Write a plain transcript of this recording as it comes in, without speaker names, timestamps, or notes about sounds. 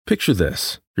Picture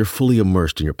this. You're fully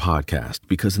immersed in your podcast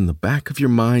because in the back of your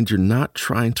mind, you're not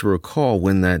trying to recall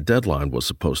when that deadline was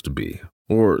supposed to be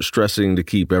or stressing to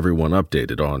keep everyone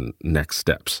updated on next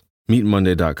steps. Meet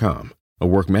Monday.com, a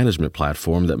work management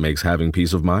platform that makes having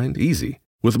peace of mind easy.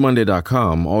 With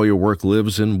Monday.com, all your work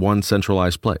lives in one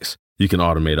centralized place. You can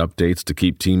automate updates to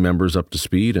keep team members up to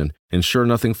speed and ensure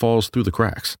nothing falls through the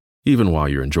cracks, even while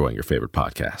you're enjoying your favorite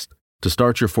podcast. To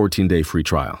start your 14-day free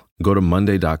trial, go to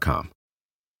Monday.com.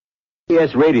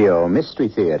 CBS Radio Mystery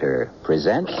Theater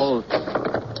presents...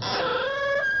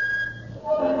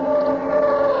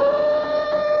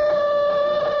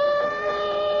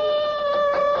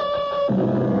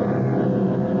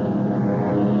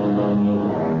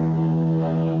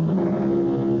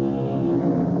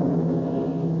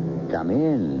 Come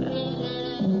in.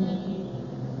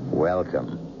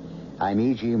 Welcome. I'm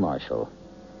E.G. Marshall.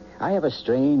 I have a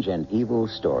strange and evil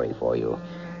story for you.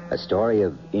 A story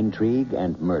of intrigue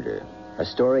and murder. A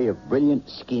story of brilliant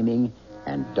scheming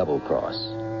and double-cross.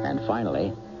 And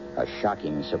finally, a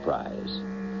shocking surprise.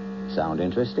 Sound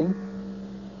interesting?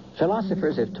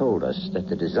 Philosophers have told us that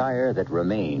the desire that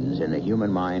remains in the human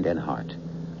mind and heart,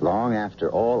 long after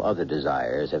all other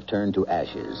desires have turned to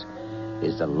ashes,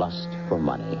 is the lust for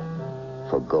money,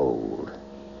 for gold,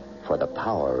 for the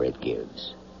power it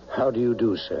gives. How do you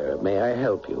do, sir? May I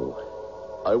help you?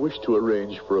 I wish to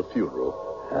arrange for a funeral.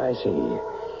 I see.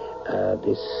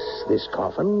 This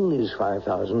coffin is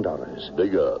 $5,000.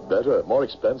 Bigger, better, more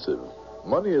expensive.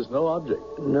 Money is no object.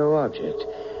 No object.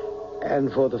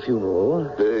 And for the funeral?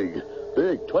 Big.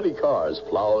 20 cars,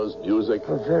 flowers, music.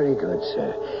 Oh, very good,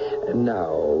 sir.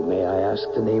 Now, may I ask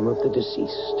the name of the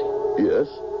deceased? Yes,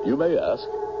 you may ask.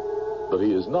 But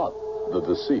he is not the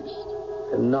deceased.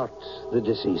 Not the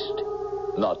deceased?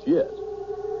 Not yet.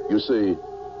 You see,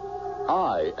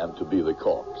 I am to be the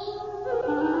corpse.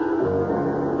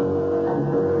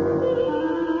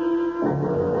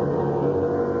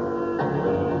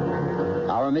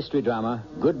 Our mystery drama,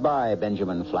 Goodbye,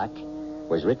 Benjamin Flack,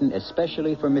 was written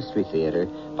especially for Mystery Theater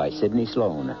by Sidney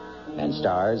Sloan and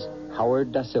stars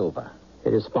Howard Da Silva.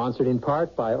 It is sponsored in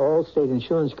part by all state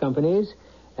insurance companies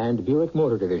and Buick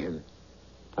Motor Division.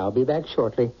 I'll be back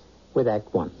shortly with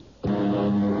Act One.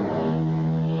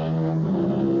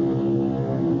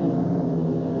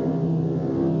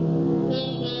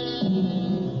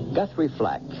 Guthrie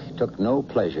Flack took no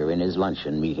pleasure in his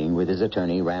luncheon meeting with his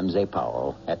attorney, Ramsay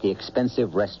Powell, at the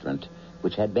expensive restaurant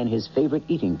which had been his favorite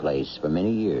eating place for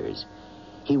many years.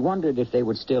 He wondered if they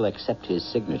would still accept his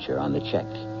signature on the check.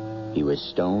 He was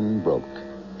stone broke,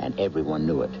 and everyone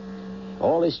knew it.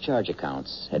 All his charge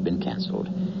accounts had been canceled.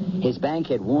 His bank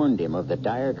had warned him of the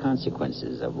dire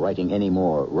consequences of writing any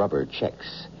more rubber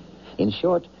checks. In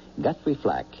short, Guthrie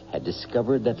Flack had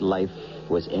discovered that life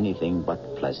was anything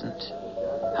but pleasant.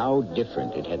 How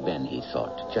different it had been, he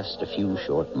thought, just a few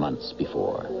short months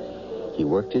before. He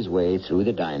worked his way through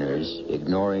the diners,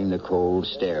 ignoring the cold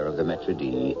stare of the maître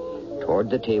d', toward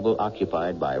the table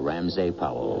occupied by Ramsay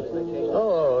Powell.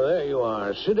 Oh, there you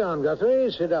are. Sit down,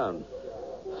 Guthrie. Sit down.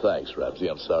 Thanks, Ramsay.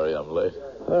 I'm sorry I'm late.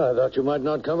 Well, I thought you might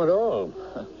not come at all.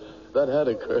 That had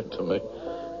occurred to me.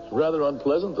 Rather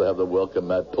unpleasant to have the welcome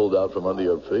mat pulled out from under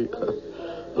your feet.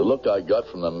 The look I got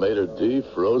from the maître d'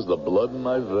 froze the blood in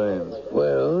my veins.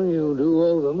 Well, you do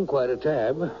owe them quite a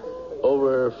tab.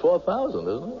 Over 4,000,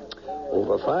 isn't it?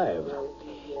 Over 5.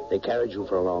 They carried you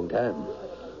for a long time.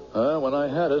 When I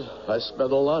had it, I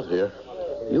spent a lot here.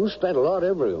 You spent a lot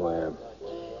everywhere.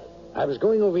 I was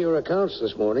going over your accounts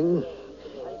this morning.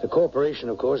 The corporation,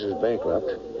 of course, is bankrupt.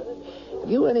 Have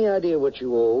you any idea what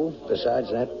you owe besides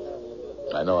that?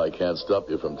 I know I can't stop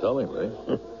you from telling me.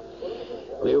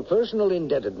 Well, your personal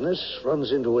indebtedness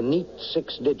runs into a neat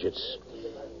 6 digits.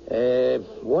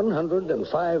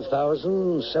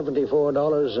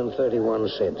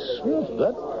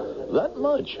 $105,074.31. That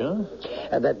much, huh?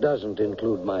 And that doesn't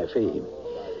include my fee.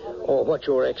 Or what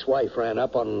your ex-wife ran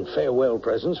up on farewell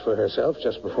presents for herself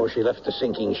just before she left the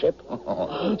sinking ship.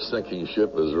 Sinking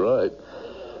ship is right.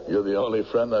 You're the only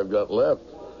friend I've got left.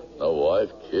 No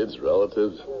wife, kids,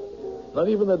 relatives. Not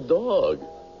even a dog.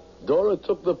 Dora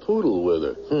took the poodle with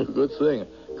her. Good thing.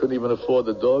 Couldn't even afford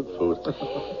the dog food.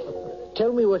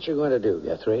 Tell me what you're going to do,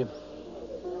 Guthrie.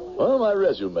 Well, my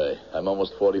resume. I'm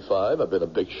almost 45. I've been a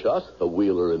big shot, a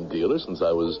wheeler and dealer since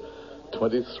I was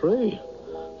 23.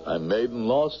 I made and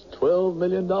lost $12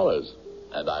 million.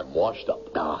 And I'm washed up.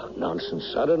 Ah,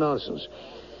 nonsense. Utter nonsense.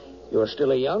 You're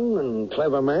still a young and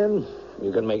clever man.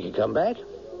 You can make a comeback.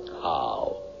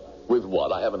 How? With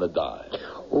what? I haven't a dime.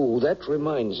 Oh, that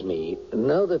reminds me.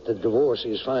 Now that the divorce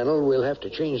is final, we'll have to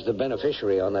change the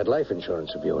beneficiary on that life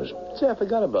insurance of yours. See, I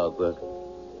forgot about that.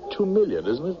 $2 million,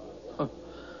 isn't it? Huh.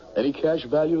 Any cash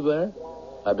value there?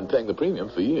 I've been paying the premium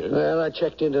for years. Well, I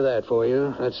checked into that for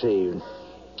you. Let's see.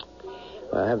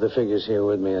 I have the figures here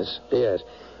with me. Yes.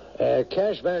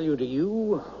 Cash value to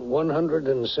you,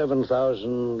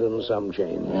 $107,000 and some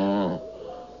change.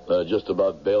 Just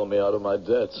about bail me out of my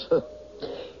debts.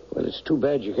 Well, it's too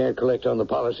bad you can't collect on the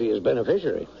policy as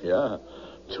beneficiary. Yeah,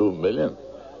 $2 million.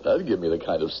 That'd give me the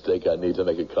kind of stake I need to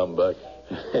make a comeback.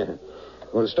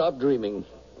 Well, stop dreaming.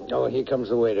 Oh, here comes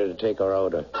the waiter to take our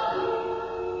order.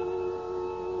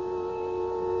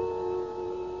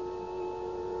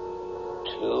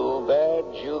 Too bad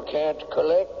you can't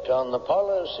collect on the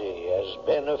policy as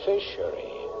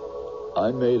beneficiary.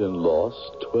 I made and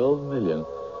lost $12 million.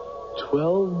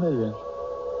 $12 million.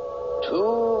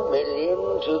 $2 million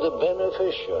to the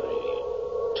beneficiary.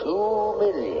 $2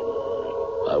 million.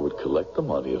 I would collect the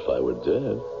money if I were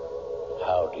dead.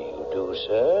 How do you do,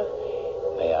 sir?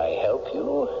 May I help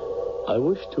you? I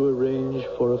wish to arrange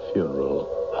for a funeral.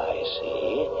 I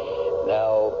see.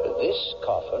 Now, this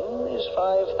coffin is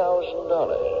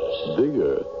 $5,000.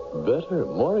 Bigger, better,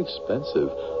 more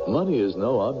expensive. Money is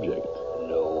no object.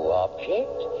 No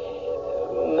object?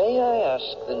 May I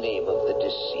ask the name of the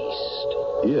deceased?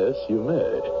 Yes, you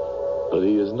may. But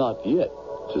he is not yet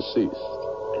deceased.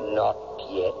 Not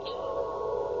yet?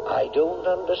 I don't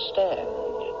understand.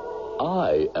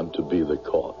 I am to be the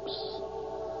corpse.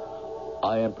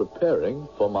 I am preparing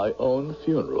for my own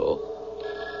funeral.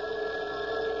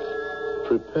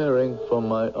 Preparing for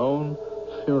my own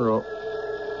funeral.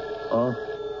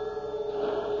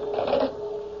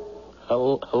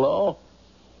 Hello?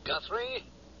 Guthrie?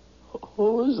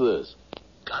 Who is this?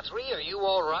 Guthrie, are you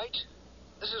all right?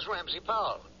 This is Ramsey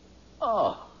Powell.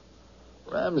 Oh,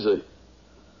 Ramsey.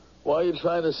 Why are you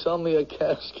trying to sell me a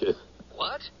casket?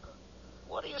 What?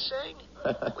 What are you saying?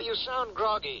 Well, you sound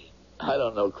groggy. I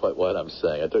don't know quite what I'm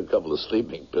saying. I took a couple of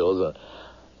sleeping pills. And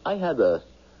I had the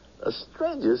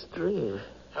strangest dream.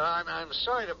 I'm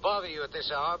sorry to bother you at this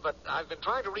hour, but I've been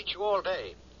trying to reach you all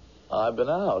day. I've been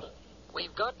out.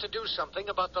 We've got to do something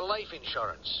about the life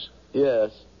insurance.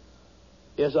 Yes.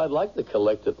 Yes, I'd like to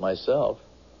collect it myself.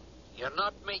 You're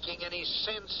not making any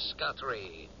sense,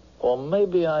 Guthrie. Or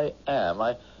maybe I am.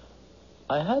 I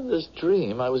had this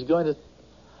dream. I was going to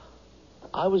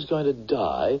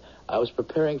die. I was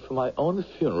preparing for my own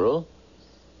funeral.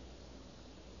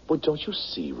 But don't you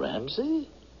see, Ramsey?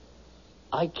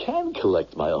 I can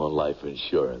collect my own life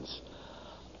insurance.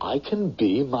 I can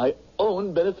be my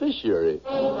own beneficiary.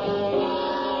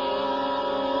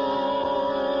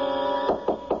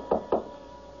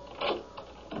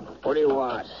 What do you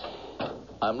want?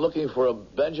 I'm looking for a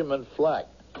Benjamin Flack.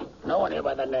 No one here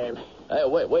by the name. Hey,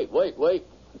 wait.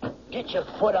 Get your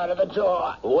foot out of the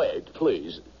door. Wait,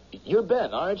 please. You're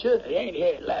Ben, aren't you? He ain't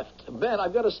here left. Ben,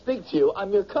 I've got to speak to you.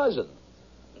 I'm your cousin.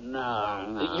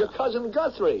 No. Your cousin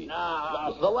Guthrie.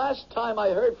 No. The last time I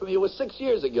heard from you was 6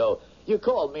 years ago. You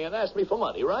called me and asked me for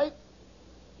money, right?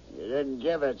 You didn't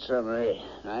give it to me.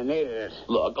 I needed it.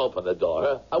 Look, open the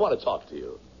door. I want to talk to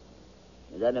you.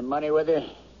 You got any money with you?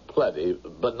 Plenty,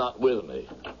 but not with me.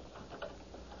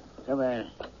 Come here.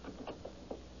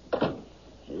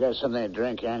 You got something to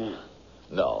drink, ain't you?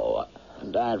 No.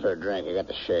 I'm dying for a drink. I got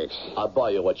the shakes. I'll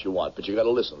buy you what you want, but you got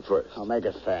to listen first. I'll make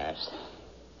it fast.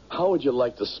 How would you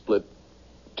like to split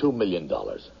 $2 million?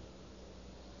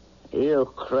 You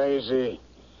crazy?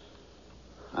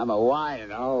 I'm a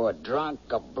wino, a drunk,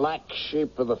 a black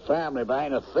sheep of the family, but I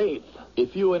ain't a thief.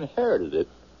 If you inherited it,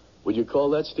 would you call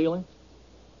that stealing?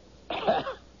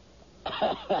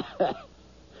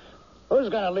 Who's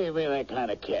going to leave me that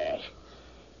kind of cash?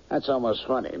 That's almost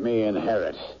funny. Me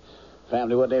inherit.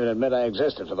 Family wouldn't even admit I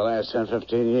existed for the last 10,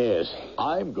 15 years.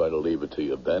 I'm going to leave it to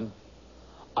you, Ben.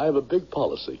 I have a big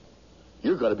policy.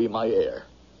 You're going to be my heir.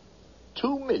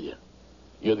 $2 million.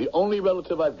 You're the only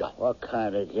relative I've got. What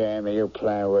kind of game are you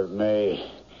playing with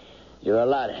me? You're a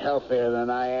lot healthier than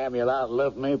I am. You'll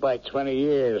outlive me by 20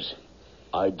 years.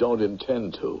 I don't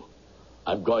intend to.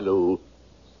 I'm going to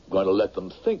let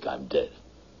them think I'm dead.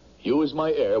 You, as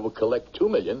my heir, will collect $2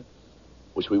 million,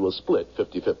 which we will split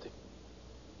 50-50.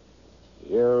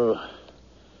 You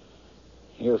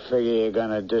figure you're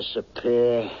gonna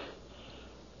disappear,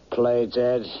 play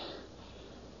dead,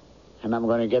 and I'm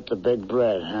gonna get the big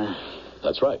bread, huh?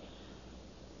 That's right.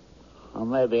 Well,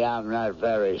 maybe I'm not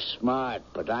very smart,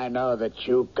 but I know that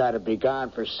you've got to be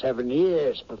gone for 7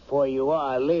 years before you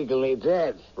are legally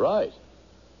dead. Right.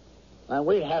 And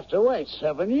we'd have to wait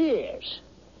 7 years.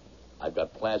 I've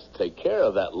got plans to take care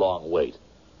of that long wait.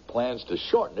 Plans to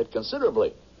shorten it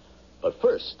considerably. But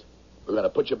first, we're going to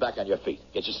put you back on your feet.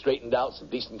 Get you straightened out, some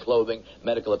decent clothing,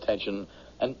 medical attention.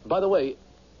 And, by the way,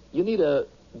 you need a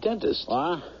dentist.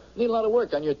 What? Need a lot of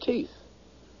work on your teeth.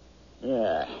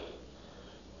 Yeah.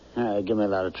 Give me a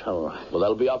lot of trouble. Well,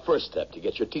 that'll be our first step to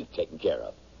get your teeth taken care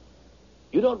of.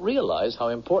 You don't realize how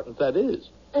important that is.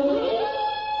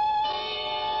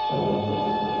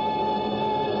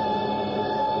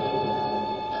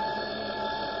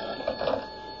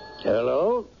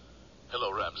 Hello?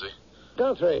 Hello, Ramsey.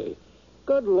 Guthrie.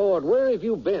 Good Lord, where have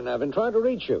you been? I've been trying to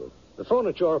reach you. The phone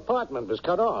at your apartment was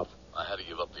cut off. I had to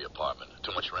give up the apartment.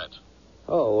 Too much rent.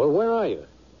 Oh, well, where are you?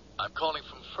 I'm calling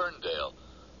from Ferndale.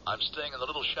 I'm staying in the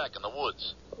little shack in the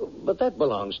woods. But that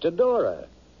belongs to Dora.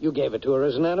 You gave it to her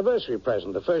as an anniversary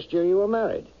present the first year you were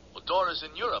married. Well, Dora's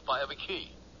in Europe. I have a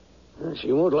key.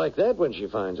 She won't like that when she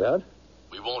finds out.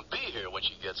 We won't be here when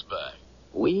she gets back.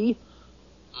 We?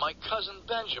 My cousin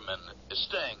Benjamin is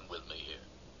staying with me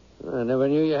here. I never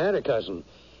knew you had a cousin.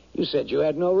 You said you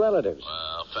had no relatives.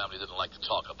 Well, family didn't like to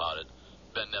talk about it.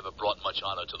 Ben never brought much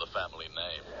honor to the family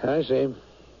name. I see.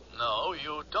 No,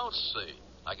 you don't see.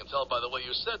 I can tell by the way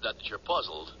you said that you're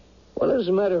puzzled. Well, as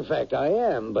a matter of fact, I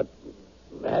am, but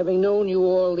having known you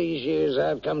all these years,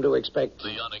 I've come to expect...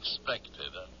 The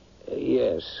unexpected, huh?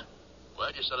 Yes.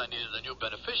 Well, you said I needed a new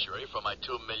beneficiary for my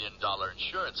 $2 million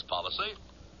insurance policy.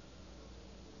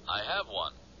 I have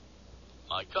one.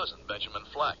 My cousin, Benjamin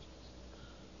Flack.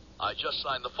 I just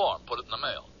signed the form, put it in the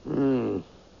mail.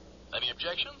 Any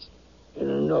objections?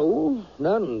 No,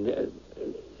 none.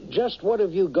 Just what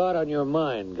have you got on your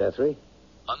mind, Guthrie?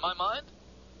 On my mind?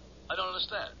 I don't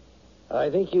understand. I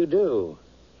think you do.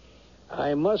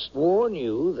 I must warn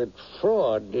you that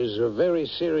fraud is a very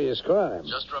serious crime.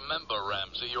 Just remember,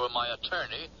 Ramsey, you are my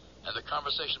attorney, and the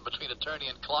conversation between attorney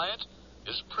and client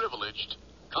is privileged,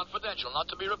 confidential, not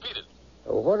to be repeated.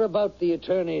 What about the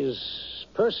attorney's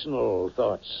personal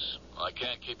thoughts? I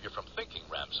can't keep you from thinking,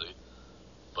 Ramsey,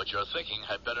 but your thinking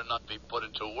had better not be put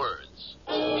into words.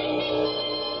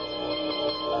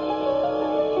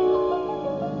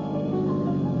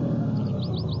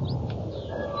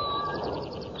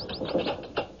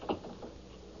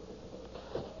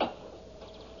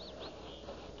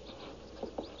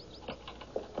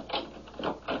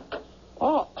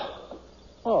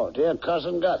 Oh, dear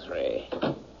Cousin Guthrie.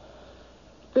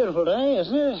 Beautiful day,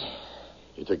 isn't it?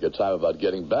 You took your time about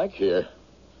getting back here.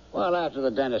 Well, after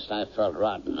the dentist, I felt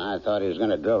rotten. I thought he was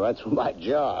going to drill right through my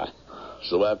jaw.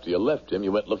 So after you left him,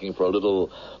 you went looking for a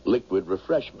little liquid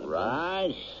refreshment.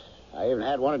 Right. I even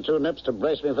had one or two nips to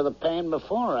brace me for the pain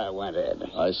before I went in.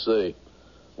 I see.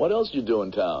 What else you do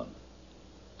in town?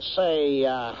 Say,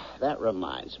 that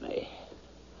reminds me.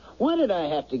 Why did I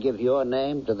have to give your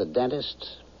name to the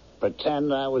dentist?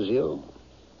 Pretend I was you?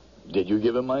 Did you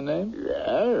give him my name?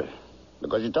 Yeah,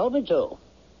 because you told me to.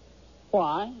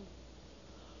 Why?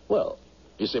 Well,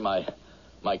 you see, my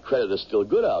credit is still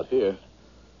good out here.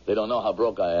 They don't know how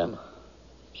broke I am.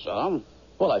 Some?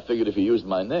 Well, I figured if you used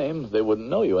my name, they wouldn't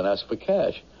know you and ask for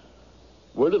cash.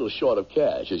 We're a little short of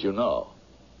cash, as you know.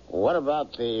 What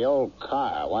about the old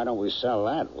car? Why don't we sell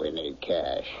that? We need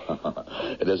cash.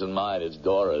 It isn't mine, it's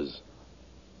Dora's.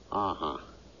 Uh-huh.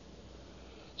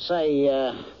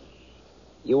 Say,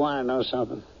 you want to know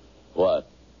something? What?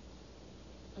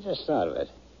 I just thought of it.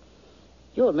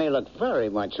 You and me look very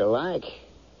much alike.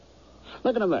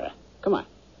 Look in the mirror. Come on.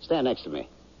 Stand next to me.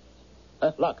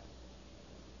 Look.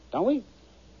 Don't we?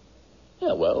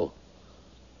 Yeah, well,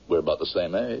 we're about the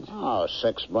same age. Oh,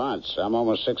 6 months. I'm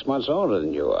almost 6 months older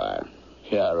than you are.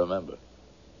 Yeah, I remember.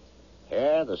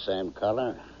 Hair the same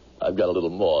color? I've got a little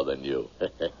more than you.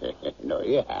 No,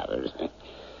 you haven't.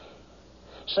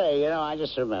 Say, I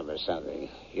just remember something.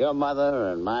 Your mother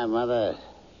and my mother,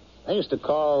 they used to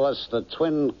call us the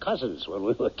twin cousins when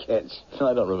we were kids.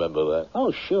 I don't remember that.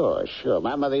 Oh, sure.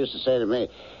 My mother used to say to me,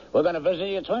 we're going to visit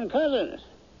your twin cousins.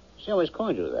 She always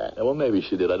called you that. Yeah, well, maybe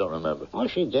she did. I don't remember. Oh,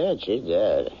 she did.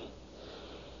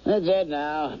 They're dead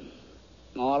now.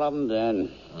 All of them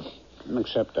dead.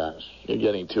 Except us. You're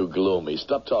getting too gloomy.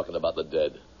 Stop talking about the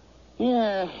dead.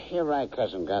 Yeah, you're right,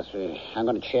 Cousin Guthrie. I'm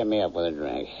going to cheer me up with a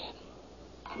drink.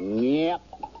 Yep.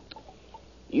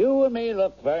 You and me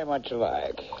look very much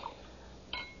alike.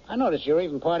 I notice you're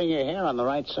even parting your hair on the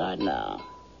right side now.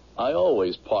 I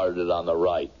always parted it on the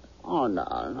right. Oh,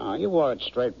 no. You wore it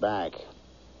straight back.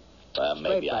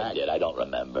 Maybe I did. I don't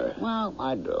remember. Well,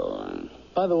 I do.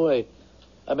 By the way,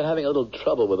 I've been having a little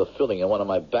trouble with a filling in one of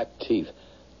my back teeth.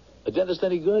 The dentist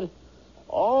any good?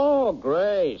 Oh,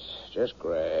 great. Just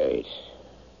great.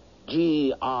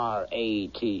 Grate.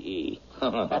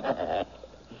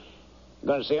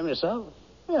 Going to see him yourself?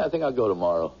 Yeah, I think I'll go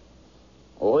tomorrow.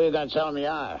 Who are you going to tell him you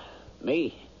are?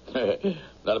 Me?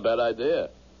 Not a bad idea.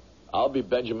 I'll be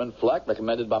Benjamin Flack,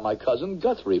 recommended by my cousin,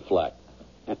 Guthrie Flack.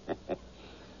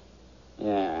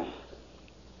 Yeah.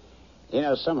 You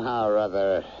know, somehow or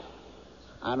other,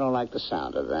 I don't like the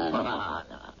sound of that. Nah.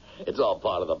 It's all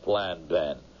part of the plan,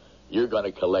 Ben. You're going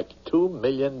to collect $2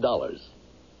 million.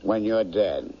 When you're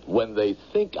dead. When they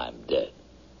think I'm dead.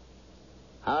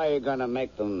 How are you going to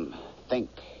make them think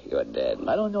you're dead?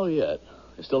 I don't know yet.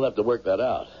 I still have to work that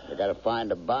out. You got to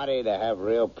find a body to have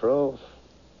real proof.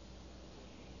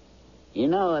 You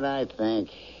know what I think?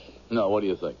 No, what do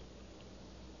you think?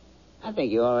 I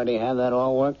think you already have that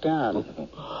all worked out.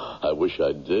 I wish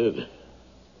I did.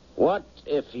 What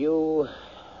if you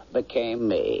became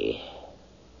me?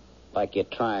 Like you're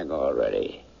trying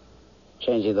already.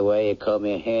 Changing the way you comb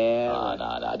your hair.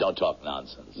 No. Don't talk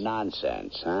nonsense.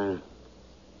 Nonsense, huh?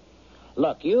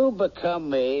 Look, you become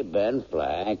me, Ben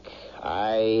Flack.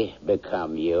 I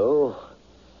become you.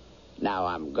 Now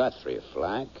I'm Guthrie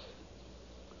Flack.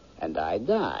 And I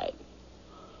died.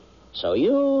 So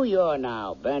you're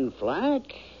now Ben Flack.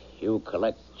 You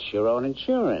collect your own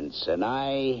insurance, and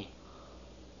I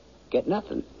get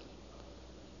nothing.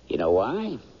 You know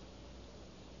why?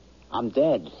 I'm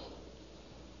dead.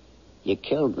 You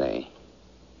killed me.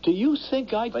 Do you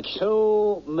think For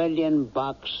 $2 million?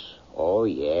 Oh,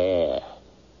 yeah.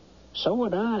 So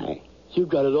would I. You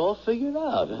got it all figured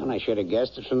out. And I should have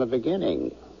guessed it from the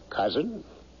beginning. Cousin,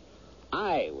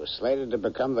 I was slated to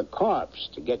become the corpse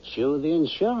to get you the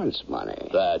insurance money.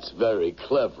 That's very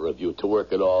clever of you to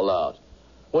work it all out.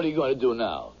 What are you going to do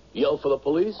now? Yell for the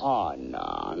police? Oh,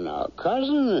 no,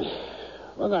 cousin.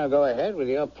 We're going to go ahead with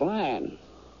your plan.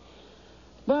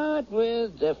 But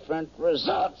with different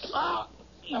results.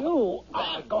 You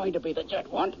are going to be the judge.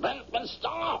 Ben,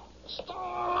 stop.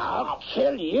 I'll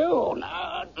kill you.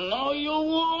 No, you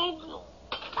won't.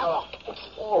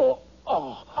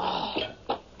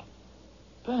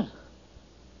 Ben,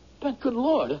 good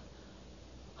Lord.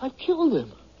 I killed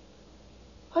him.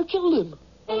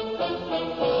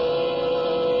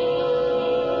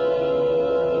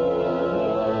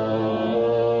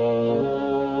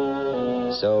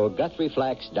 So Guthrie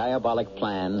Flack's diabolic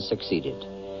plan succeeded.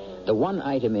 The one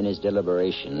item in his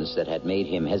deliberations that had made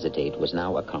him hesitate was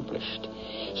now accomplished.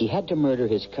 He had to murder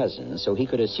his cousin so he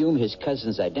could assume his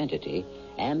cousin's identity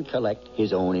and collect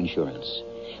his own insurance.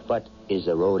 But is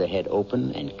the road ahead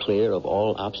open and clear of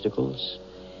all obstacles?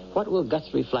 What will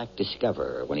Guthrie Flack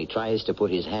discover when he tries to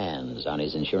put his hands on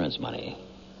his insurance money?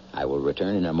 I will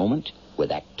return in a moment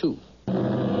with Act 2.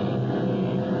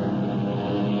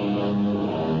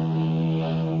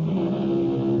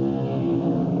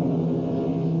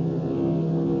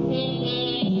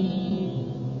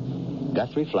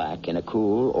 Guthrie Flack, in a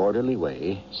cool, orderly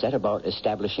way, set about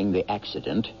establishing the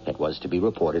accident that was to be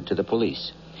reported to the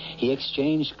police. He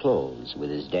exchanged clothes with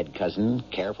his dead cousin,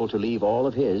 careful to leave all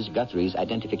of his, Guthrie's,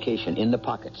 identification in the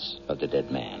pockets of the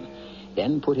dead man.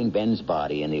 Then, putting Ben's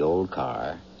body in the old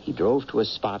car, he drove to a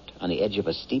spot on the edge of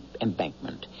a steep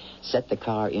embankment, set the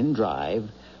car in drive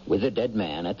with the dead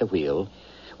man at the wheel.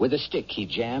 With a stick, he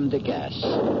jammed the gas,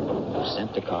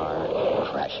 sent the car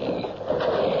crashing.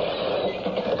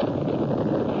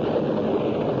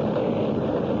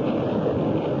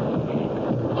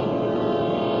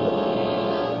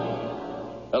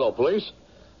 Hello, police.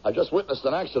 I just witnessed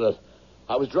an accident.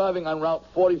 I was driving on Route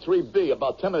 43B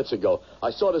about 10 minutes ago. I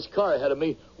saw this car ahead of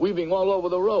me weaving all over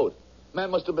the road.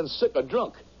 Man must have been sick or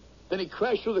drunk. Then he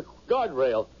crashed through the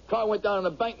guardrail. Car went down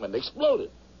an embankment, exploded.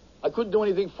 I couldn't do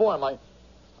anything for him.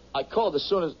 I called as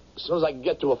soon as I could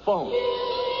get to a phone.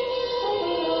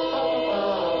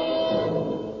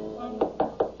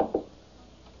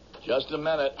 Just a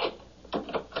minute.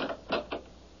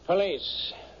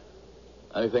 Police.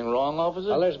 Anything wrong, officer?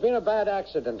 Well, there's been a bad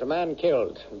accident. A man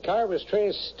killed. The car was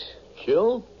traced...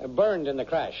 Killed? Burned in the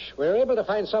crash. We were able to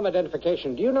find some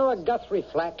identification. Do you know a Guthrie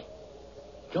Flack?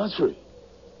 Guthrie?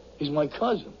 He's my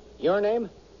cousin. Your name?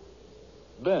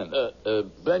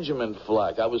 Benjamin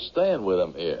Flack. I was staying with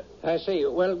him here. I see.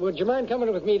 Well, would you mind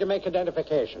coming with me to make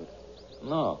identification?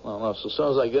 No. So as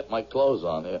soon as I get my clothes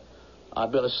on here,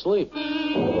 I've been asleep.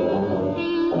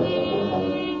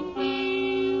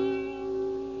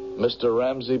 Mr.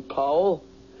 Ramsey Powell?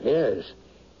 Yes.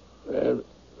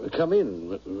 Come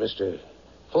in, Mr.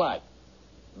 Flack.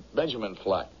 Benjamin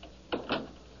Flack.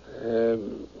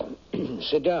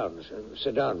 Sit down.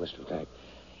 Sit down, Mr. Flack.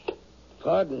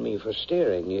 Pardon me for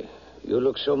staring. You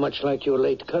look so much like your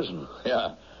late cousin.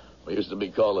 Yeah. We used to be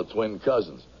called the twin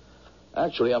cousins.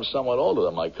 Actually, I'm somewhat older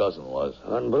than my cousin was.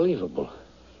 Unbelievable.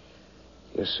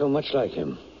 You're so much like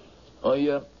him. Oh,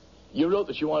 yeah? You wrote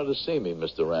that you wanted to see me,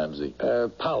 Mr. Ramsey.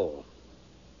 Powell.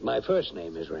 My first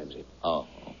name is Ramsey. Oh.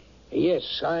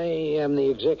 Yes, I am the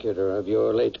executor of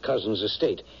your late cousin's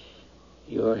estate.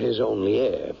 You're his only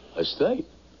heir. Estate?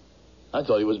 I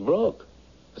thought he was broke.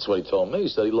 That's what he told me. He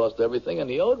said he lost everything and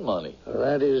he owed money. Well,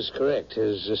 that is correct.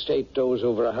 His estate owes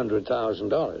over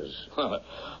 $100,000.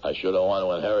 I sure don't want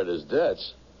to inherit his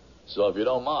debts. So if you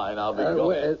don't mind, I'll be going.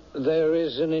 Well, there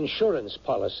is an insurance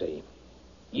policy.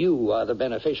 You are the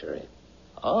beneficiary.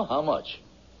 Oh, how much?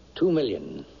 $2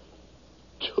 million.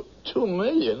 $2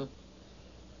 million?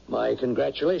 My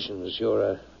congratulations. You're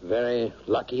a very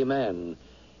lucky man,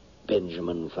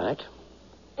 Benjamin Flack.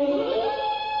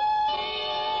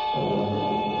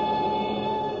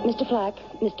 Mr. Flack,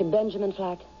 Mr. Benjamin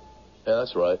Flack. Yeah,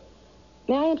 that's right.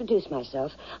 May I introduce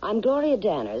myself? I'm Gloria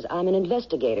Danners. I'm an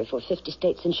investigator for 50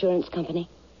 States Insurance Company.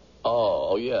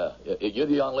 Oh, yeah. You're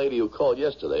the young lady who called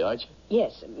yesterday, aren't you?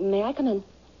 Yes. May I come in?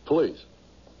 Please.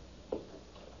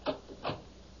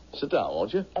 Sit down,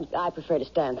 won't you? I prefer to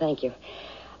stand, thank you.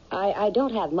 I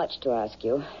don't have much to ask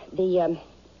you. The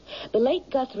late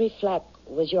Guthrie Flack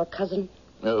was your cousin?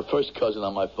 First cousin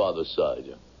on my father's side,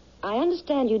 yeah. I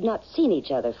understand you'd not seen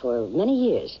each other for many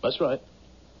years. That's right.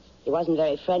 He wasn't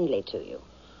very friendly to you.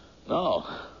 No.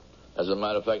 As a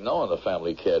matter of fact, no one in the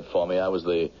family cared for me. I was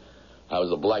the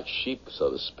black sheep,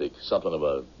 so to speak. Something of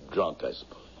a drunk, I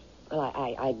suppose. Well,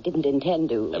 I didn't intend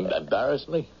to... Embarrass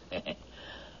me?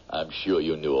 I'm sure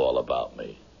you knew all about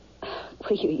me.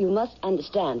 Well, you must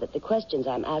understand that the questions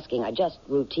I'm asking are just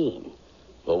routine.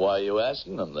 Well, why are you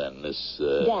asking them then, Miss...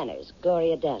 Danners,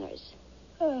 Gloria Danners.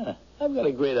 I've got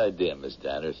a great idea, Miss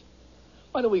Danners.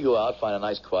 Why don't we go out, find a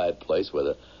nice quiet place where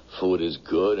the food is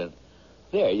good, and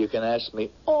there you can ask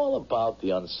me all about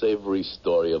the unsavory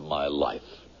story of my life.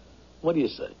 What do you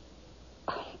say?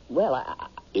 Well,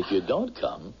 If you don't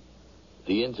come,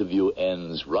 the interview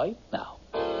ends right now.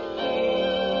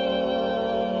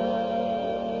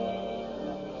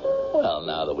 Well,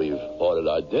 now that we've ordered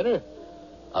our dinner,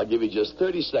 I'll give you just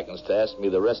 30 seconds to ask me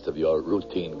the rest of your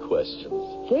routine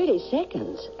questions. 30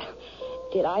 seconds?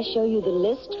 Did I show you the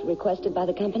list requested by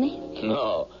the company?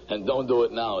 No, and don't do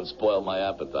it now and spoil my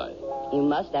appetite. You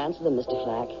must answer them, Mr.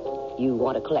 Flack. You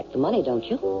want to collect the money, don't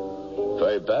you?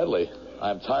 Very badly.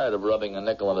 I'm tired of rubbing a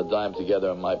nickel and a dime together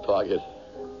in my pocket.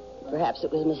 Perhaps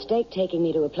it was a mistake taking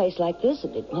me to a place like this.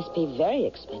 It must be very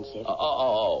expensive.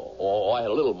 I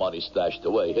had a little money stashed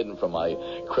away, hidden from my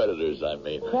creditors, I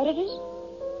mean. Creditors?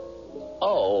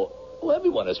 Oh, well,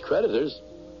 everyone has creditors,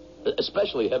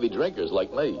 especially heavy drinkers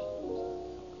like me.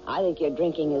 I think your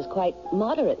drinking is quite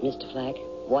moderate, Mr. Flack.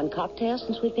 One cocktail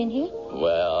since we've been here?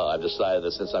 Well, I've decided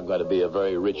that since I'm going to be a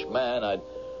very rich man, I'd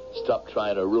stop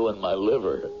trying to ruin my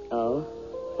liver. Oh?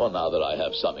 Well, now that I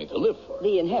have something to live for.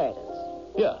 The inheritance?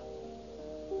 Yeah.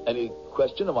 Any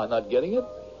question? Am I not getting it?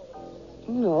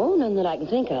 No, none that I can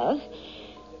think of.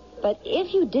 But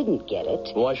if you didn't get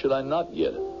it... Why should I not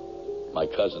get it? My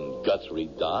cousin Guthrie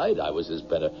died. I was his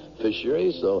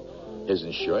beneficiary, so his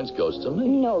insurance goes to me.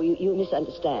 No, you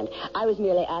misunderstand. I was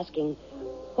merely asking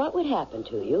what would happen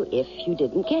to you if you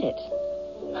didn't get it.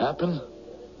 Happen?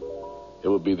 It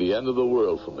would be the end of the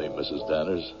world for me, Mrs.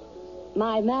 Danners.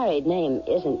 My married name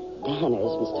isn't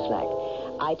Danners, Mr. Flack.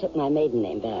 I took my maiden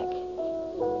name back.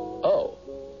 Oh.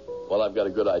 Well, I've got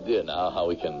a good idea now how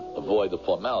we can avoid the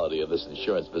formality of this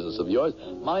insurance business of yours.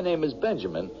 My name is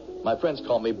Benjamin. My friends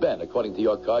call me Ben. According to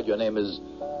your card, your name is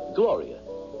Gloria.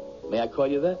 May I call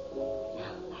you that?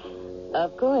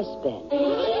 Of course, Ben.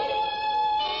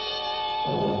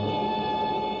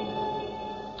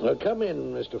 Well, come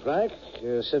in, Mr. Flack.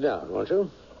 Sit down, won't you?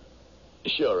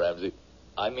 Sure, Ramsey.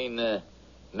 I mean,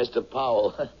 Mr.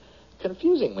 Powell.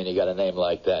 Confusing when you got a name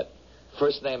like that.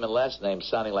 First name and last name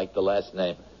sounding like the last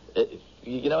name.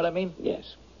 You know what I mean?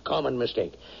 Yes. Common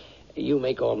mistake. You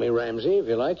may call me Ramsey if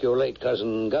you like. Your late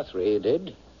cousin Guthrie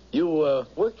did. You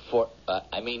worked for...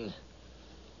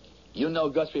 you know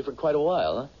Guthrie for quite a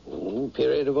while, huh?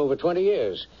 Period of over 20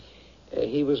 years.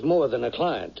 He was more than a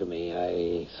client to me.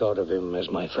 I thought of him as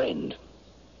my friend.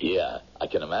 Yeah, I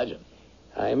can imagine.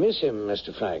 I miss him,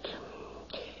 Mr. Flack.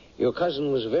 Your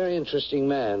cousin was a very interesting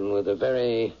man with a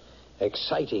very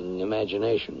exciting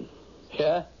imagination.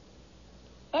 Yeah?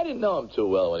 I didn't know him too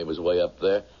well when he was way up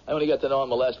there. I only got to know him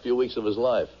the last few weeks of his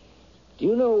life. Do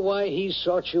you know why he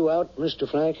sought you out, Mr.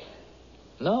 Flack?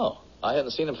 No. I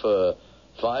hadn't seen him for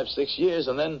 5-6 years,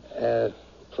 and then...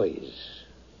 Please.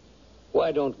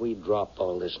 Why don't we drop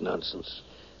all this nonsense?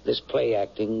 This play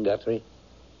acting, Guthrie?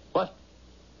 What?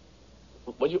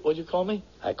 What'd you call me?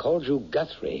 I called you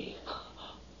Guthrie.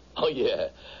 Oh, yeah.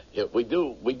 Yeah, we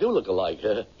do look alike,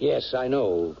 huh? Yes, I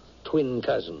know. Twin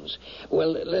cousins.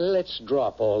 Well, let's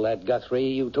drop all that, Guthrie.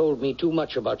 You told me too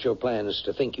much about your plans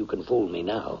to think you can fool me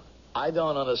now. I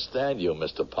don't understand you,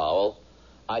 Mr. Powell.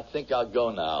 I think I'll go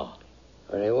now.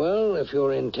 Very well, if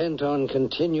you're intent on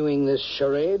continuing this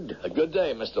charade... A good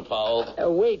day, Mr. Powell.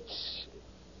 Wait.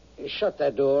 Shut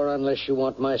that door unless you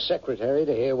want my secretary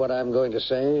to hear what I'm going to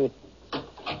say.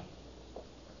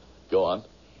 Go on.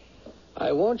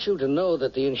 I want you to know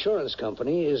that the insurance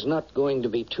company is not going to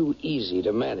be too easy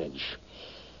to manage.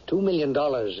 $2 million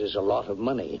is a lot of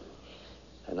money.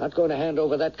 They're not going to hand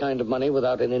over that kind of money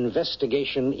without an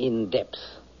investigation in depth.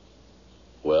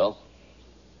 Well?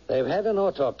 They've had an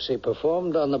autopsy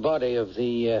performed on the body of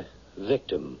the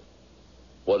victim.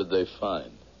 What did they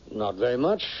find? Not very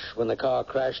much. When the car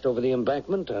crashed over the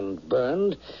embankment and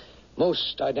burned,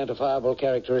 most identifiable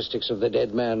characteristics of the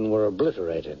dead man were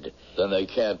obliterated. Then they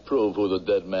can't prove who the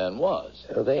dead man was.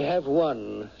 They have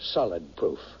one solid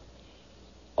proof.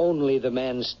 Only the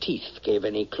man's teeth gave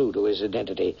any clue to his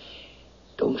identity.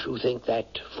 Don't you think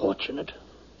that fortunate?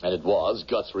 And it was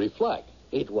Guthrie Flack.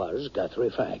 It was Guthrie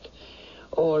Flack.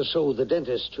 Or so the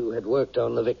dentist who had worked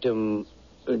on the victim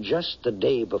just the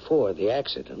day before the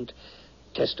accident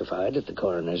testified at the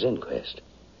coroner's inquest.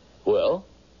 Well?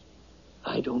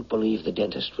 I don't believe the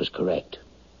dentist was correct.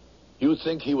 You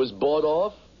think he was bought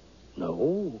off?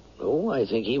 No. I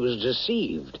think he was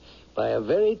deceived by a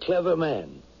very clever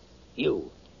man. You.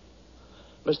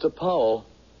 Mr. Powell,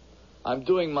 I'm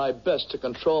doing my best to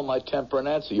control my temper and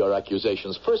answer your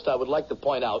accusations. First, I would like to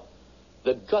point out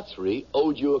that Guthrie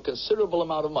owed you a considerable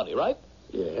amount of money, right?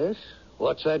 Yes.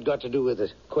 What's that got to do with the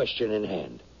question in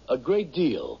hand? A great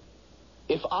deal.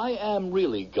 If I am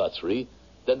really Guthrie,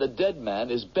 then the dead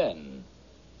man is Ben.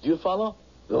 Do you follow?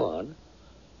 Go on.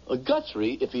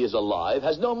 Guthrie, if he is alive,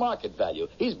 has no market value.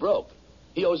 He's broke.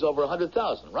 He owes over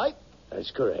 $100,000, right? That's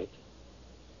correct.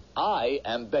 I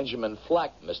am Benjamin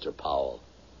Flack, Mr. Powell.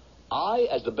 I,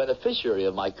 as the beneficiary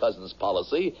of my cousin's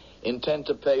policy, intend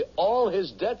to pay all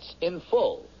his debts in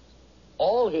full.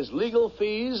 All his legal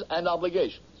fees and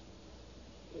obligations.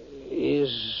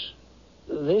 Is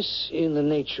this in the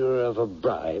nature of a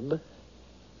bribe?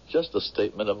 Just a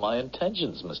statement of my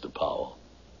intentions, Mr. Powell.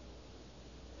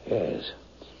 Yes.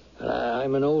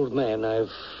 I'm an old man.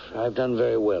 I've done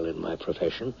very well in my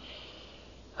profession.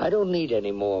 I don't need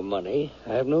any more money.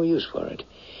 I have no use for it.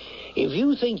 If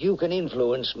you think you can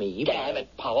influence me... Damn it,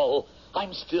 Powell.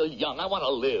 I'm still young. I want to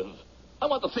live. I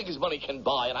want the things money can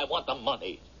buy, and I want the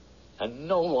money. And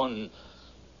no one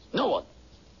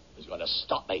is going to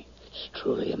stop me. It's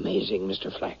truly amazing,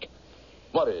 Mr. Flack.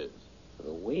 What is?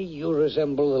 The way you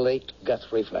resemble the late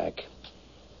Guthrie Flack.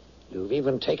 You've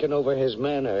even taken over his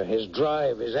manner, his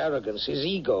drive, his arrogance, his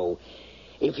ego.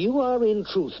 If you are in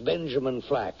truth Benjamin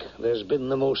Flack, there's been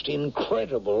the most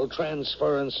incredible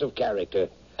transference of character.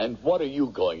 And what are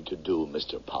you going to do,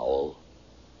 Mr. Powell?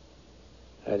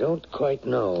 I don't quite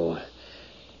know.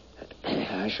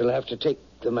 I shall have to take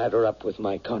the matter up with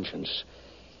my conscience.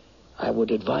 I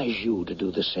would advise you to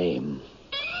do the same.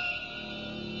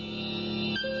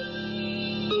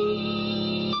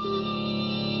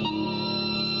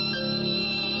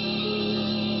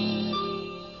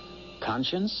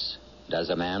 Conscience? Does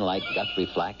a man like Guthrie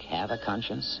Flack have a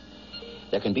conscience?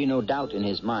 There can be no doubt in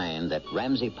his mind that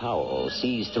Ramsey Powell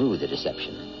sees through the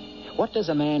deception. What does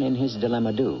a man in his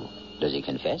dilemma do? Does he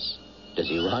confess? Does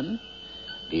he run?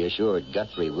 Be assured,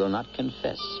 Guthrie will not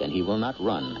confess, and he will not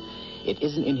run. It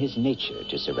isn't in his nature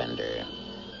to surrender.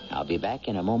 I'll be back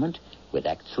in a moment with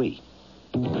Act 3.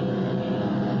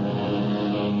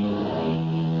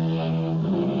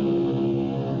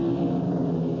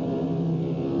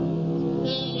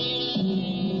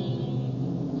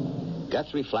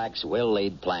 Guthrie Flack's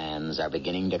well-laid plans are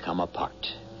beginning to come apart.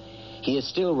 He is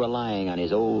still relying on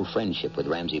his old friendship with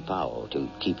Ramsey Powell to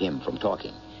keep him from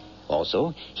talking.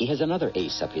 Also, he has another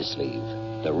ace up his sleeve,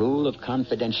 the rule of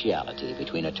confidentiality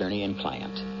between attorney and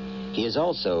client. He is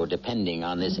also depending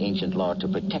on this ancient law to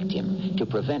protect him, to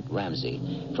prevent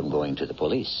Ramsey from going to the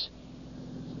police.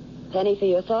 Penny for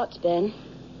your thoughts, Ben.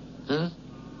 Hmm?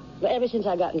 But ever since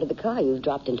I got into the car, you've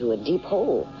dropped into a deep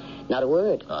hole. Not a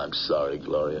word. I'm sorry,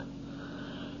 Gloria.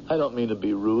 I don't mean to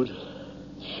be rude.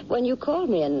 When you called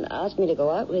me and asked me to go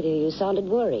out with you, you sounded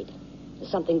worried.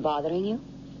 Is something bothering you?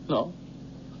 No.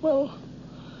 Well,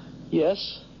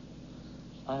 yes.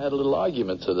 I had a little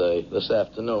argument this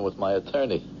afternoon with my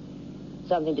attorney.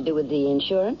 Something to do with the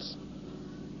insurance?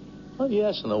 Well,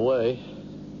 yes, in a way.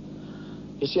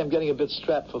 You see, I'm getting a bit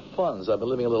strapped for funds. I've been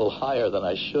living a little higher than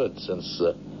I should since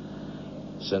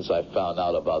I found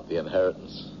out about the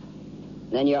inheritance.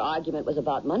 Then your argument was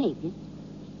about money,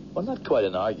 Well, not quite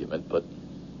an argument, but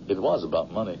it was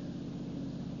about money.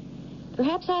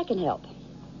 Perhaps I can help.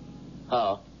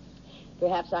 How?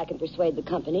 Perhaps I can persuade the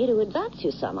company to advance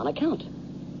you some on account.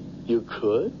 You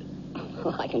could?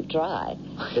 Well, I can try.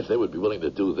 If they would be willing to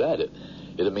do that,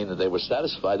 it'd mean that they were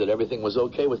satisfied that everything was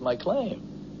okay with my claim.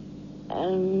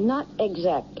 Not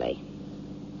exactly.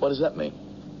 What does that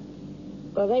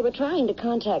mean? Well, they were trying to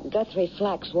contact Guthrie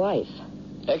Flack's wife.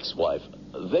 Ex-wife?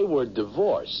 They were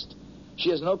divorced. She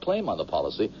has no claim on the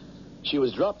policy. She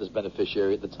was dropped as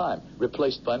beneficiary at the time,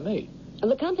 replaced by me.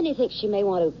 The company thinks she may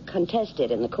want to contest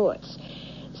it in the courts.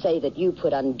 Say that you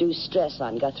put undue stress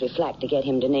on Guthrie Flack to get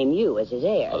him to name you as his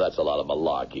heir. Oh, that's a lot of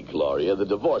malarkey, Gloria. The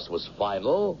divorce was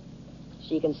final.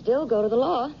 She can still go to the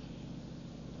law.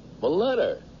 Well, let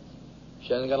her.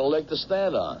 She hasn't got a leg to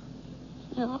stand on.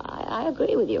 No, I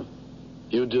agree with you.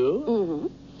 You do?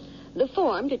 Mm-hmm. The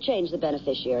form to change the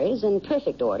beneficiary is in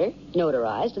perfect order,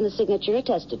 notarized, and the signature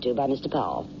attested to by Mr.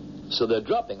 Powell. So they're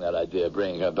dropping that idea of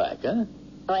bringing her back, huh?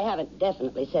 Well, I haven't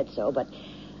definitely said so, but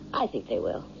I think they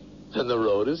will. Then the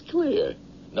road is clear.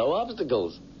 No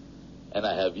obstacles. And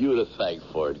I have you to thank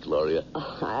for it, Gloria.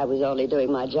 Oh, I was only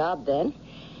doing my job then.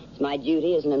 It's my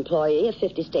duty as an employee of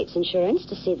 50 States Insurance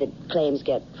to see that claims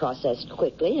get processed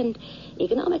quickly and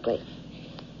economically.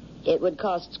 It would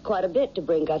cost quite a bit to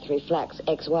bring Guthrie Flack's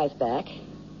ex-wife back.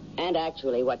 And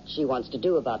actually, what she wants to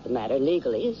do about the matter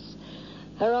legally is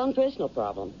her own personal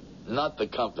problem. Not the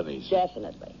company's.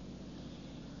 Definitely.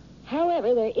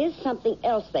 However, there is something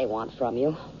else they want from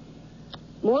you.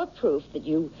 More proof that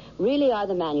you really are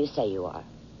the man you say you are.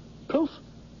 Proof?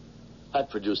 I've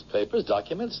produced papers,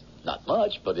 documents. Not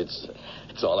much, but it's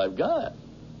all I've got.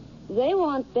 They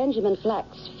want Benjamin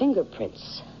Flack's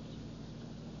fingerprints.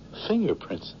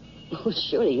 Fingerprints? Oh,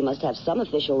 surely you must have some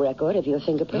official record of your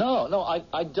fingerprints. No,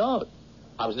 I don't.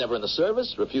 I was never in the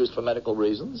service, refused for medical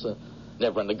reasons,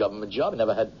 never in the government job,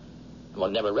 never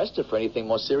arrested for anything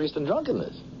more serious than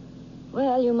drunkenness.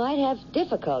 Well, you might have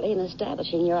difficulty in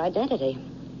establishing your identity.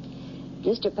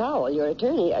 Mr. Powell, your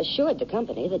attorney, assured the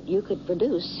company that you could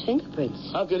produce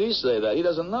fingerprints. How could he say that? He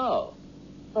doesn't know.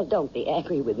 Well, don't be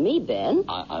angry with me, Ben.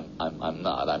 I'm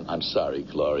not. I'm sorry,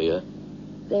 Gloria.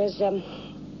 There's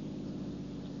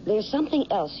something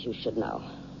else you should know.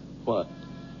 What?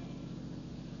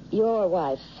 Your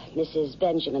wife, Mrs.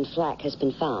 Benjamin Flack, has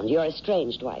been found. Your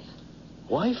estranged wife.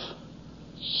 Wife?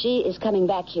 She is coming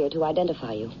back here to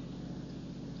identify you.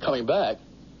 Coming back?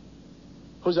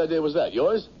 Whose idea was that?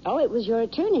 Yours? Oh, it was your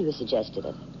attorney who suggested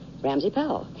it. Ramsey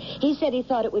Powell. He said he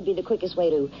thought it would be the quickest way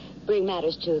to bring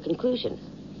matters to a conclusion.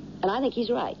 And I think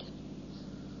he's right.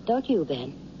 Don't you,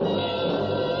 Ben?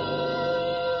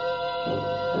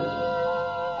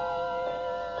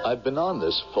 I've been on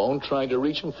this phone trying to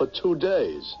reach him for 2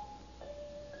 days.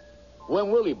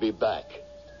 When will he be back?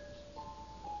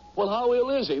 Well, how ill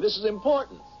is he? This is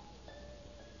important.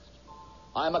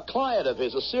 I'm a client of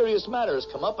his. A serious matter has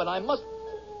come up, and I must...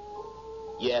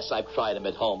 Yes, I've tried him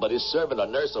at home, but his servant or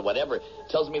nurse or whatever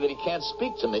tells me that he can't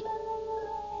speak to me.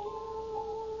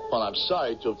 Well, I'm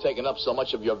sorry to have taken up so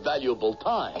much of your valuable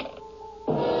time.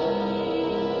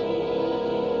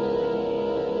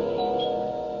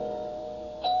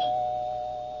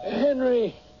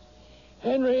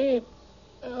 Henry.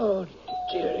 Oh,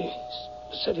 dear, he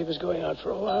said he was going out for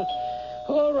a while.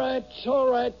 All right.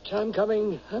 I'm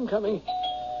coming.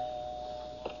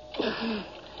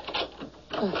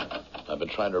 I've been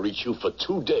trying to reach you for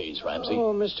 2 days, Ramsey.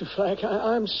 Oh, Mr. Flack,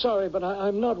 I'm sorry, but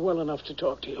I'm not well enough to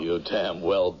talk to you. You damn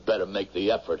well better make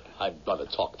the effort. I've got to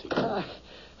talk to you.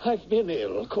 I've been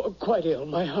ill, quite ill,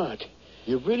 my heart.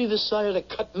 You've really decided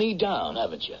to cut me down,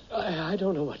 haven't you? I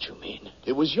don't know what you mean.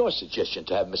 It was your suggestion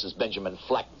to have Mrs. Benjamin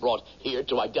Flack brought here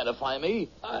to identify me.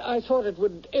 I thought it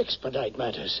would expedite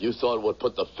matters. You thought it would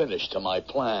put the finish to my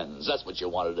plans. That's what you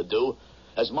wanted to do.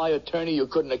 As my attorney, you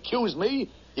couldn't accuse me.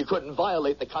 You couldn't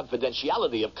violate the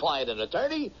confidentiality of client and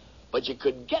attorney. But you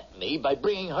could get me by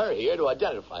bringing her here to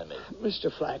identify me.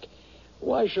 Mr. Flack,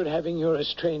 why should having your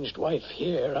estranged wife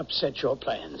here upset your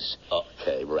plans?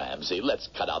 Okay, Ramsey, let's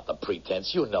cut out the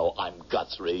pretense. You know I'm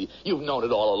Guthrie. You've known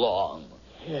it all along.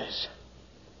 Yes.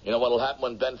 You know what'll happen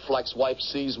when Ben Flack's wife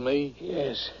sees me?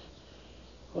 Yes.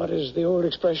 What is the old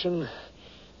expression?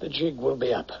 The jig will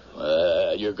be up.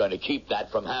 You're going to keep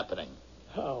that from happening.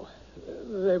 How?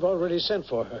 They've already sent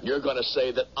for her. You're going to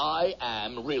say that I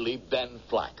am really Ben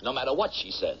Flack, no matter what she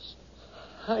says.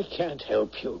 I can't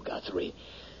help you, Guthrie.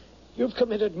 You've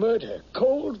committed murder.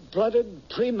 Cold-blooded,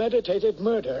 premeditated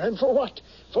murder. And for what?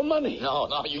 For money. No,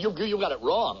 you got it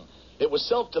wrong. It was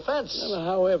self-defense. Well,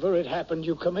 however it happened,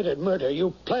 you committed murder.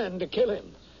 You planned to kill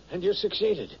him. And you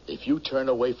succeeded. If you turn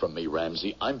away from me,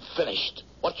 Ramsey, I'm finished.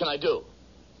 What can I do?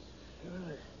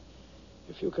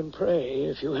 If you can pray,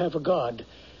 if you have a God,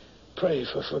 pray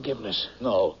for forgiveness.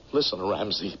 No, listen,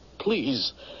 Ramsey,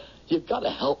 please. You've got to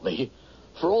help me.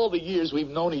 For all the years we've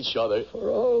known each other. For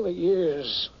all the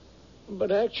years.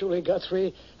 But actually,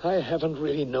 Guthrie, I haven't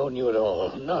really known you at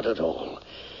all. Not at all.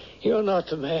 You're not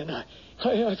the man I...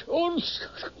 Oh,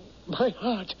 My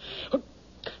heart.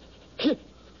 Here,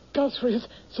 Guthrie,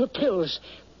 the pills.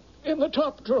 In the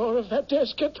top drawer of that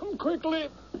desk. Get them quickly.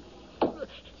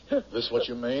 This what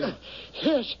you mean?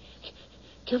 Yes.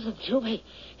 Give them to me.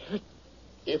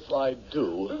 If I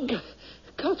do...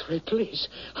 Guthrie, please.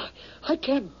 I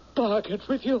can't bargain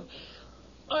with you.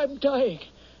 I'm dying.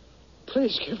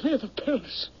 Please give me the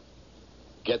pills.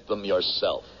 Get them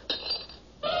yourself.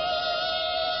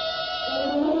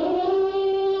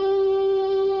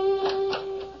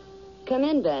 Come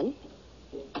in, Ben.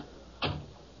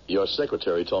 Your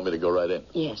secretary told me to go right in.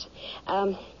 Yes.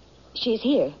 She's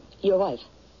here. Your wife.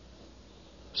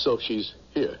 So she's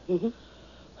here? Mm-hmm.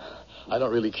 I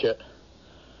don't really care.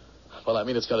 Well, I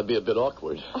mean, it's going to be a bit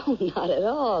awkward. Oh, not at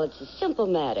all. It's a simple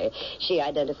matter. She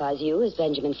identifies you as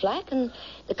Benjamin Flack, and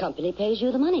the company pays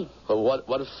you the money. Well,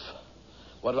 what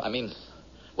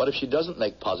if she doesn't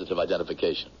make positive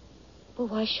identification? Well,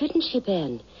 why shouldn't she,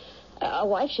 Ben? A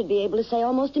wife should be able to say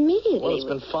almost immediately. Well, it's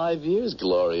been 5 years,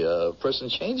 Gloria. A person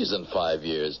changes in 5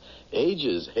 years.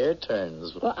 Ages, hair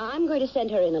turns. Well, I'm going to send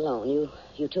her in alone.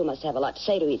 You two must have a lot to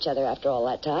say to each other after all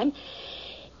that time.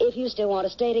 If you still want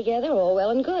to stay together, all well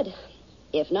and good.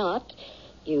 If not,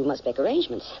 you must make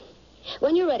arrangements.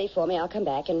 When you're ready for me, I'll come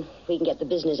back and we can get the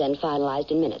business end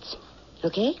finalized in minutes.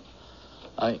 Okay?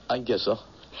 I guess so.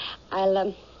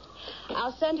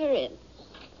 I'll send her in.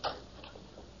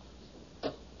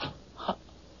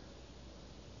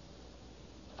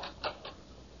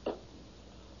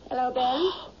 Hello,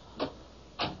 Ben.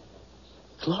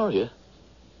 Gloria,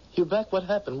 you back? What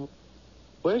happened?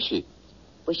 Where is she?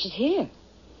 Well, she's here.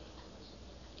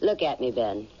 Look at me,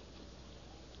 Ben.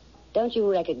 Don't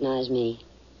you recognize me?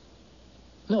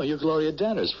 No, you're Gloria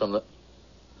Danners from the...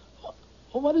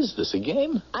 What is this, a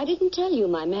game? I didn't tell you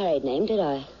my married name, did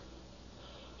I?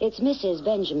 It's Mrs.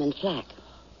 Benjamin Flack.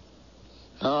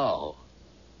 No.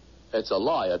 It's a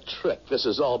lie, a trick. This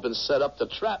has all been set up to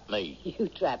trap me. You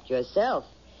trapped yourself.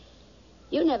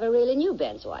 You never really knew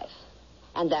Ben's wife.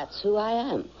 And that's who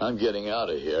I am. I'm getting out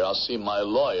of here. I'll see my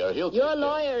lawyer. Your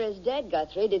lawyer is dead,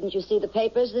 Guthrie. Didn't you see the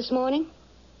papers this morning?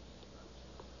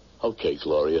 Okay,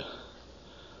 Gloria.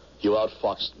 You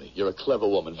outfoxed me. You're a clever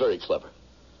woman, very clever.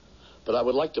 But I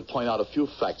would like to point out a few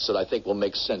facts that I think will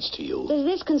make sense to you. Does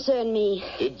this concern me?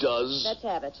 It does. Let's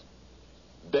have it.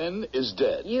 Ben is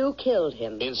dead. You killed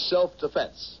him. In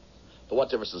self-defense. But what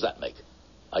difference does that make?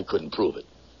 I couldn't prove it.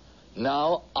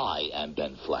 Now I am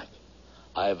Ben Flack.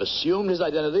 I have assumed his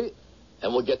identity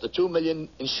and will get the $2 million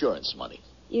insurance money.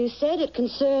 You said it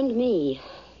concerned me.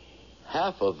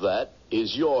 Half of that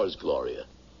is yours, Gloria.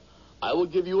 I will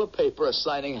give you a paper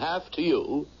assigning half to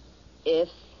you...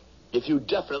 If you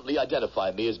definitely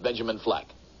identify me as Benjamin Flack.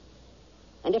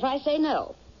 And if I say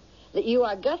no, that you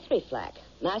are Guthrie Flack,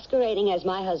 masquerading as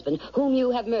my husband, whom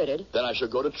you have murdered... Then I shall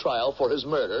go to trial for his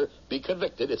murder, be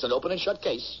convicted, it's an open and shut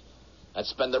case, and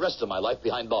spend the rest of my life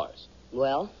behind bars.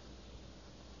 Well?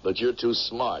 But you're too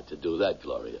smart to do that,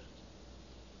 Gloria.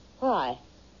 Why?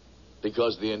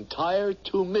 Because the entire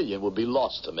 $2 million will be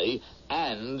lost to me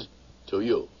and to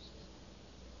you.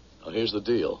 Now, here's the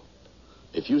deal.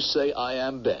 If you say I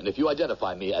am Ben, if you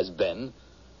identify me as Ben,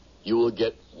 you will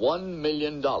get $1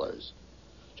 million.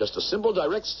 Just a simple,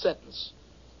 direct sentence.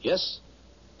 Yes,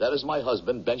 that is my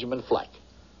husband, Benjamin Flack,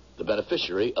 the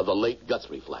beneficiary of the late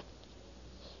Guthrie Flack.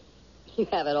 You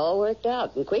have it all worked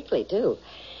out, and quickly, too.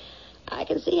 I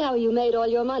can see how you made all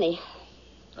your money.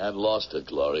 And lost it,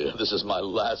 Gloria. This is my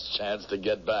last chance to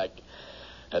get back.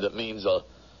 And it means a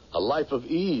life of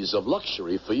ease, of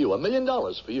luxury for you. $1 million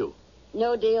for you.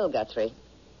 No deal, Guthrie.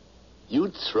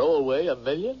 You'd throw away $1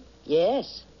 million?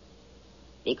 Yes.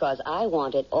 Because I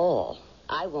want it all.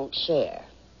 I won't share.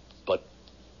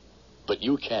 But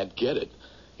you can't get it.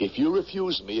 If you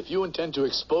refuse me, if you intend to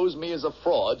expose me as a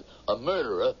fraud, a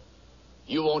murderer,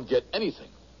 you won't get anything.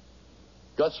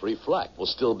 Guthrie Flack will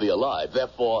still be alive.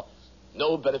 Therefore,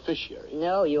 no beneficiary.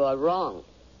 No, you are wrong.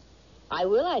 I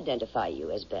will identify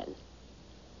you as Ben.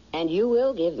 And you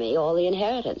will give me all the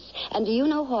inheritance. And do you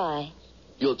know why?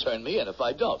 You'll turn me in if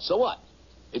I don't. So what?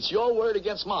 It's your word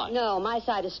against mine. No, my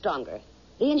side is stronger.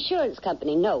 The insurance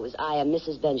company knows I am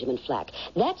Mrs. Benjamin Flack.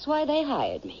 That's why they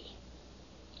hired me.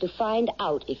 To find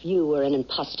out if you were an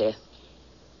imposter.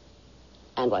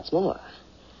 And what's more,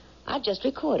 I've just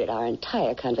recorded our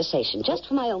entire conversation, just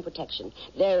for my own protection.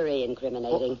 Very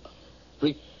incriminating.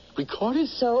 Recorded?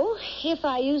 So, if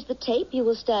I use the tape, you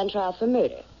will stand trial for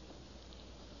murder.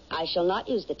 I shall not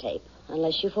use the tape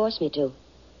unless you force me to.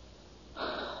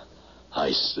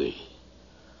 I see.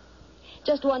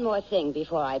 Just one more thing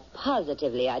before I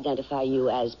positively identify you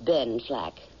as Ben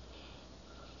Flack.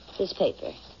 This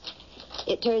paper.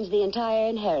 It turns the entire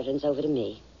inheritance over to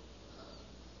me.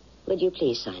 Would you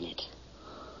please sign it?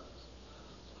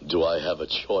 Do I have a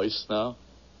choice now?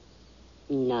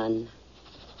 None.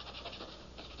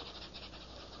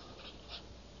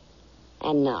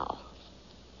 And now,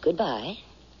 goodbye,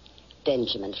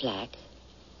 Benjamin Flack.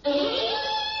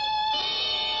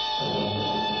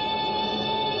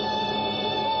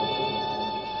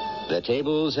 The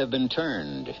tables have been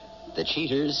turned. The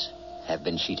cheaters have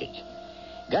been cheated.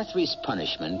 Guthrie's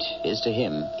punishment is to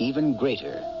him even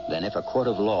greater than if a court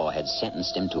of law had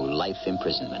sentenced him to life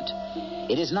imprisonment.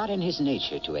 It is not in his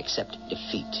nature to accept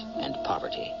defeat and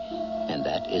poverty, and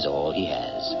that is all he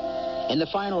has. In the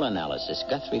final analysis,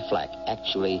 Guthrie Flack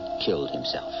actually killed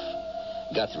himself.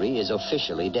 Guthrie is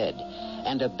officially dead,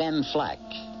 and a Ben Flack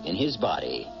in his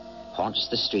body haunts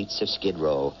the streets of Skid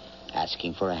Row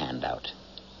asking for a handout.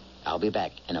 I'll be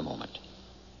back in a moment.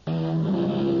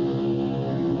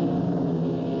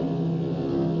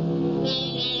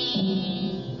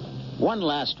 One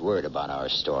last word about our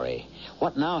story.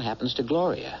 What now happens to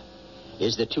Gloria?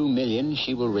 Is the $2 million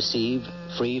she will receive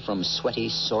free from sweaty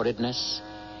sordidness?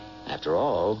 After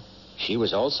all, she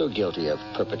was also guilty of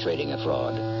perpetrating a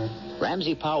fraud.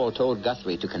 Ramsey Powell told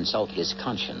Guthrie to consult his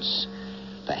conscience.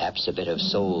 Perhaps a bit of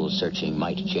soul-searching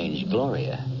might change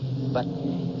Gloria. But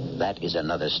that is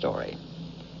another story.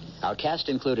 Our cast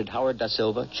included Howard Da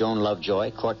Silva, Joan Lovejoy,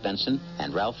 Court Benson,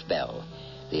 and Ralph Bell.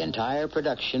 The entire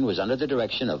production was under the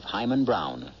direction of Hyman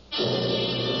Brown.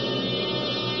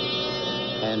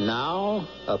 And now,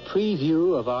 a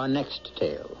preview of our next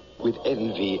tale. With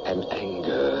envy and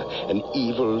anger, an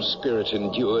evil spirit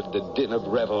endured the din of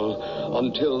revel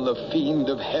until the fiend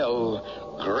of hell,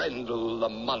 Grendel the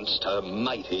monster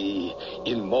mighty,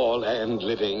 in moorland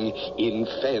living, in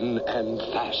fen and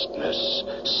fastness,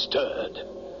 stirred.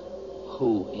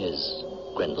 Who is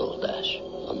Grendel, Dash?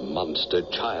 A monster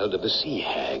child of the sea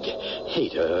hag,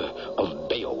 hater of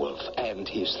Beowulf and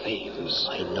his thanes.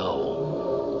 I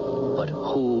know. But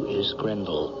who is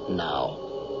Grendel now?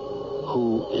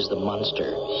 Who is the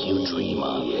monster you dream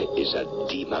of? He is a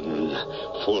demon,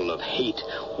 full of hate,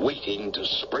 waiting to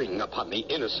spring upon the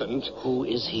innocent. Who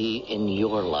is he in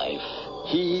your life?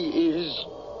 He is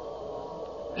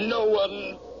no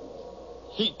one.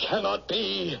 He cannot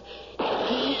be.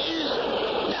 He is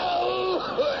no.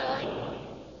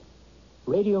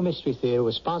 Radio Mystery Theater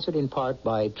was sponsored in part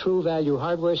by True Value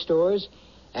Hardware Stores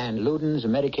and Luden's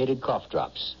Medicated Cough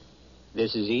Drops.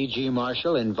 This is E.G.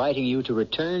 Marshall inviting you to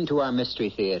return to our Mystery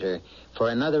Theater for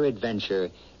another adventure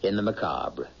in the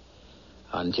macabre.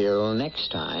 Until next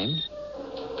time,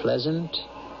 pleasant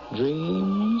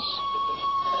dreams.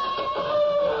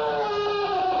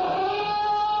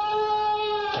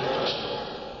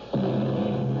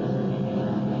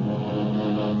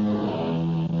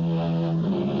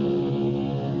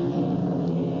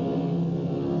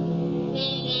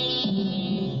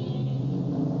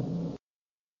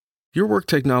 Your work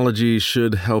technology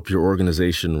should help your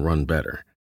organization run better.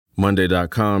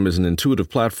 Monday.com is an intuitive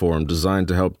platform designed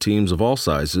to help teams of all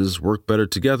sizes work better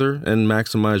together and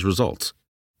maximize results.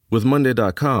 With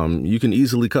Monday.com, you can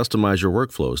easily customize your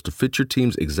workflows to fit your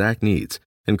team's exact needs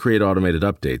and create automated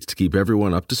updates to keep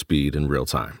everyone up to speed in real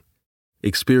time.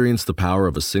 Experience the power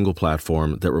of a single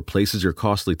platform that replaces your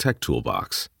costly tech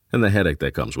toolbox and the headache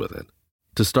that comes with it.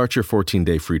 To start your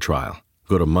 14-day free trial,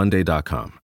 go to Monday.com.